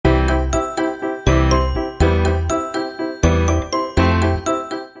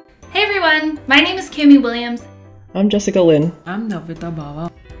everyone, my name is Kimmy Williams. I'm Jessica Lin. I'm Navita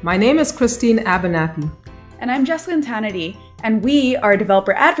Bava. My name is Christine Abernathy. And I'm Jessalyn Tanity, and we are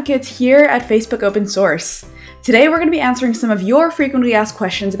developer advocates here at Facebook Open Source. Today we're going to be answering some of your frequently asked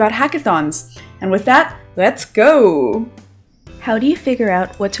questions about hackathons. And with that, let's go! How do you figure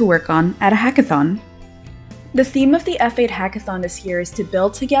out what to work on at a hackathon? The theme of the F8 hackathon this year is to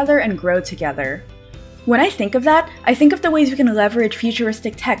build together and grow together. When I think of that, I think of the ways we can leverage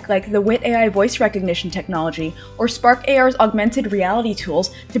futuristic tech like the wit.ai voice recognition technology or SparkAR's augmented reality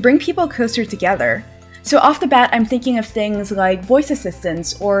tools to bring people closer together. So off the bat, I'm thinking of things like voice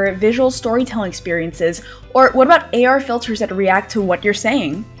assistants or visual storytelling experiences, or what about AR filters that react to what you're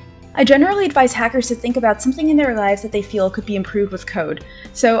saying? I generally advise hackers to think about something in their lives that they feel could be improved with code.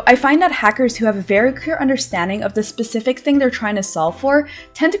 So I find that hackers who have a very clear understanding of the specific thing they're trying to solve for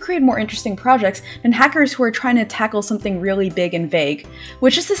tend to create more interesting projects than hackers who are trying to tackle something really big and vague,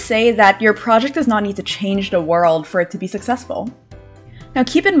 which is to say that your project does not need to change the world for it to be successful. Now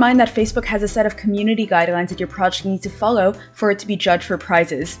keep in mind that Facebook has a set of community guidelines that your project needs to follow for it to be judged for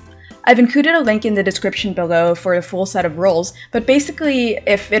prizes. I've included a link in the description below for the full set of rules, but basically,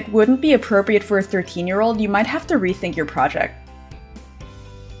 if it wouldn't be appropriate for a 13-year-old, you might have to rethink your project.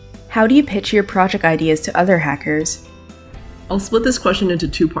 How do you pitch your project ideas to other hackers? I'll split this question into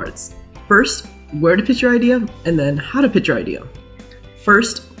two parts. First, where to pitch your idea, and then how to pitch your idea.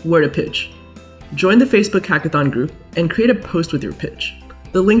 First, where to pitch. Join the Facebook Hackathon group and create a post with your pitch.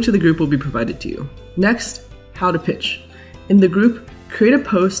 The link to the group will be provided to you. Next, how to pitch. In the group, create a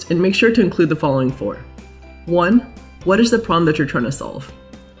post and make sure to include the following four. 1. What is the problem that you're trying to solve?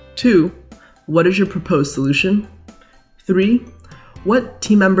 2. What is your proposed solution? 3. What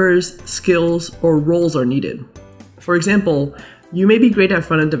team members, skills, or roles are needed? For example, you may be great at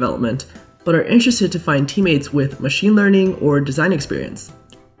front-end development, but are interested to find teammates with machine learning or design experience.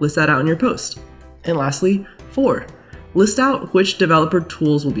 List that out in your post. And lastly, 4. List out which developer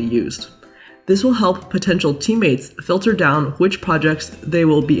tools will be used. This will help potential teammates filter down which projects they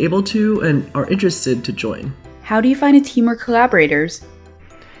will be able to and are interested to join. How do you find a team or collaborators?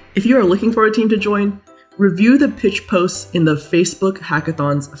 If you are looking for a team to join, review the pitch posts in the Facebook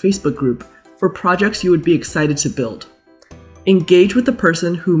Hackathon's Facebook group for projects you would be excited to build. Engage with the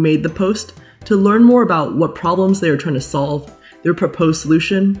person who made the post to learn more about what problems they are trying to solve, their proposed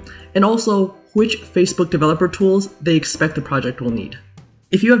solution, and also which Facebook developer tools they expect the project will need.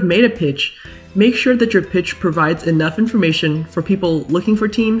 If you have made a pitch, make sure that your pitch provides enough information for people looking for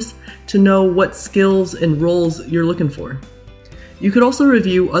teams to know what skills and roles you're looking for. You could also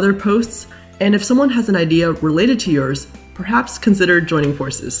review other posts, and if someone has an idea related to yours, perhaps consider joining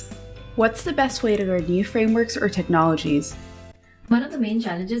forces. What's the best way to learn new frameworks or technologies? One of the main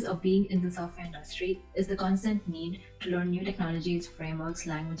challenges of being in the software industry is the constant need to learn new technologies, frameworks,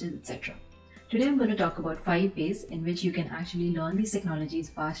 languages, etc. Today I'm going to talk about 5 ways in which you can actually learn these technologies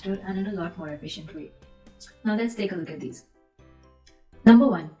faster and in a lot more efficient way. Now let's take a look at these. Number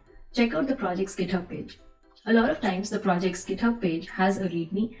 1. Check out the project's GitHub page. A lot of times the project's GitHub page has a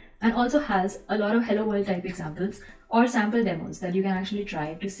README and also has a lot of Hello World type examples or sample demos that you can actually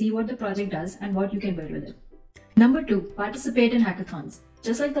try to see what the project does and what you can build with it. Number 2. Participate in hackathons,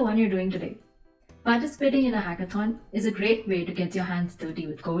 just like the one you're doing today. Participating in a hackathon is a great way to get your hands dirty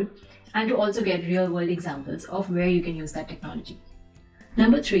with code and to also get real-world examples of where you can use that technology.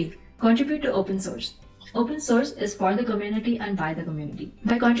 Number 3. Contribute to open source. Open source is for the community and by the community.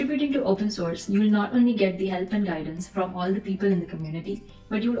 By contributing to open source, you will not only get the help and guidance from all the people in the community,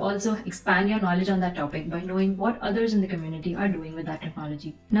 but you will also expand your knowledge on that topic by knowing what others in the community are doing with that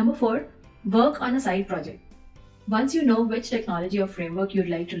technology. Number 4. Work on a side project. Once you know which technology or framework you'd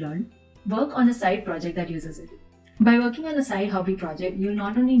like to learn, work on a side project that uses it. By working on a side hobby project, you'll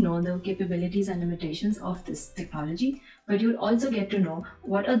not only know the capabilities and limitations of this technology, but you'll also get to know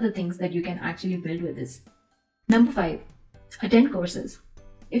what are the things that you can actually build with this. Number 5. Attend courses.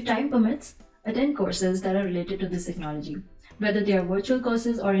 If time permits, attend courses that are related to this technology, whether they are virtual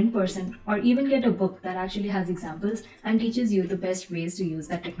courses or in person, or even get a book that actually has examples and teaches you the best ways to use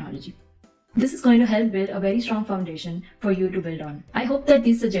that technology. This is going to help build a very strong foundation for you to build on. I hope that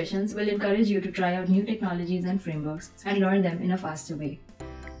these suggestions will encourage you to try out new technologies and frameworks and learn them in a faster way.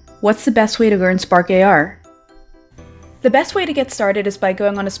 What's the best way to learn SparkAR? The best way to get started is by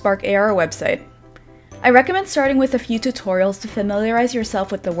going on a SparkAR website. I recommend starting with a few tutorials to familiarize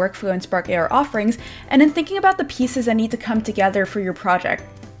yourself with the workflow and SparkAR offerings, and then thinking about the pieces that need to come together for your project.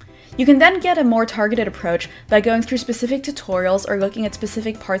 You can then get a more targeted approach by going through specific tutorials or looking at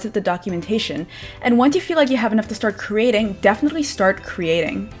specific parts of the documentation, and once you feel like you have enough to start creating, definitely start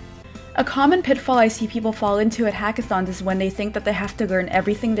creating. A common pitfall I see people fall into at hackathons is when they think that they have to learn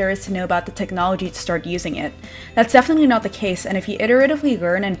everything there is to know about the technology to start using it. That's definitely not the case, and if you iteratively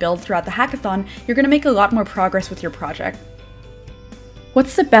learn and build throughout the hackathon, you're going to make a lot more progress with your project.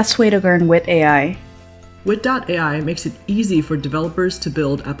 What's the best way to learn wit.ai? Wit.ai makes it easy for developers to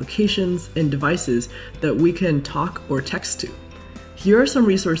build applications and devices that we can talk or text to. Here are some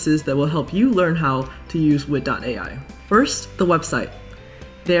resources that will help you learn how to use wit.ai. First, the website.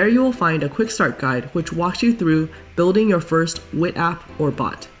 There you will find a quick start guide which walks you through building your first Wit app or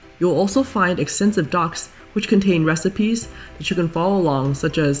bot. You'll also find extensive docs which contain recipes that you can follow along,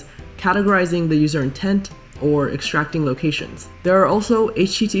 such as categorizing the user intent or extracting locations. There are also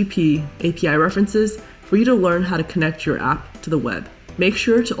HTTP API references for you to learn how to connect your app to the web. Make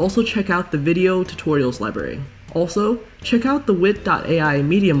sure to also check out the video tutorials library. Also, check out the wit.ai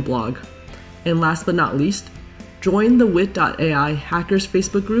Medium blog. And last but not least, join the wit.ai Hackers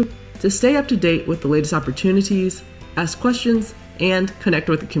Facebook group to stay up to date with the latest opportunities, ask questions, and connect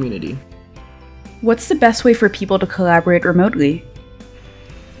with the community. What's the best way for people to collaborate remotely?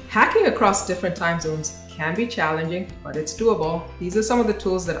 Hacking across different time zones can be challenging, but it's doable. These are some of the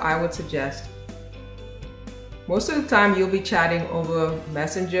tools that I would suggest. Most of the time you'll be chatting over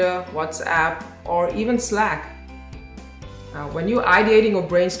Messenger, WhatsApp, or even Slack. When you're ideating or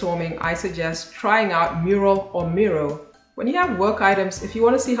brainstorming, I suggest trying out Mural or Miro. When you have work items, if you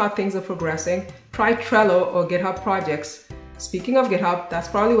want to see how things are progressing, try Trello or GitHub projects. Speaking of GitHub, that's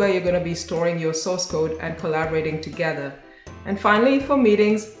probably where you're going to be storing your source code and collaborating together. And finally, for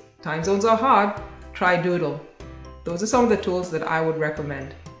meetings, time zones are hard, try Doodle. Those are some of the tools that I would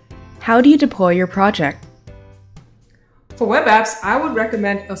recommend. How do you deploy your project? For web apps, I would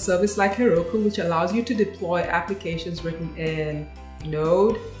recommend a service like Heroku, which allows you to deploy applications written in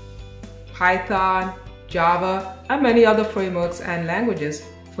Node, Python, Java, and many other frameworks and languages.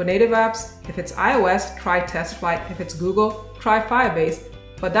 For native apps, if it's iOS, try TestFlight. If it's Google, try Firebase.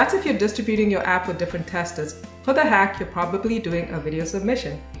 But that's if you're distributing your app with different testers. For the hack, you're probably doing a video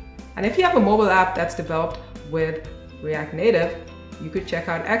submission. And if you have a mobile app that's developed with React Native, you could check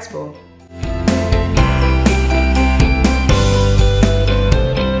out Expo.